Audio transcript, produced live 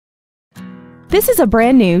This is a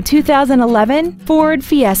brand new 2011 Ford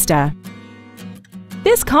Fiesta.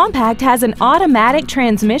 This compact has an automatic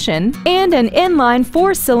transmission and an inline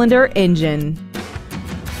 4-cylinder engine.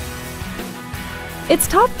 Its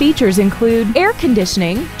top features include air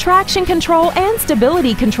conditioning, traction control and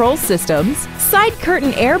stability control systems, side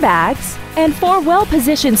curtain airbags, and 4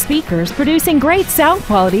 well-positioned speakers producing great sound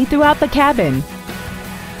quality throughout the cabin.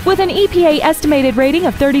 With an EPA estimated rating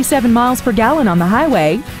of 37 miles per gallon on the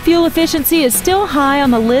highway, fuel efficiency is still high on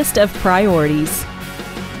the list of priorities.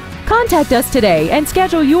 Contact us today and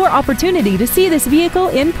schedule your opportunity to see this vehicle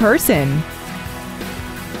in person.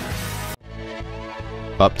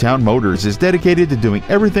 Uptown Motors is dedicated to doing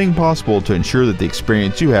everything possible to ensure that the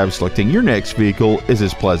experience you have selecting your next vehicle is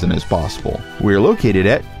as pleasant as possible. We are located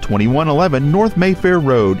at 2111 North Mayfair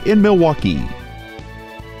Road in Milwaukee.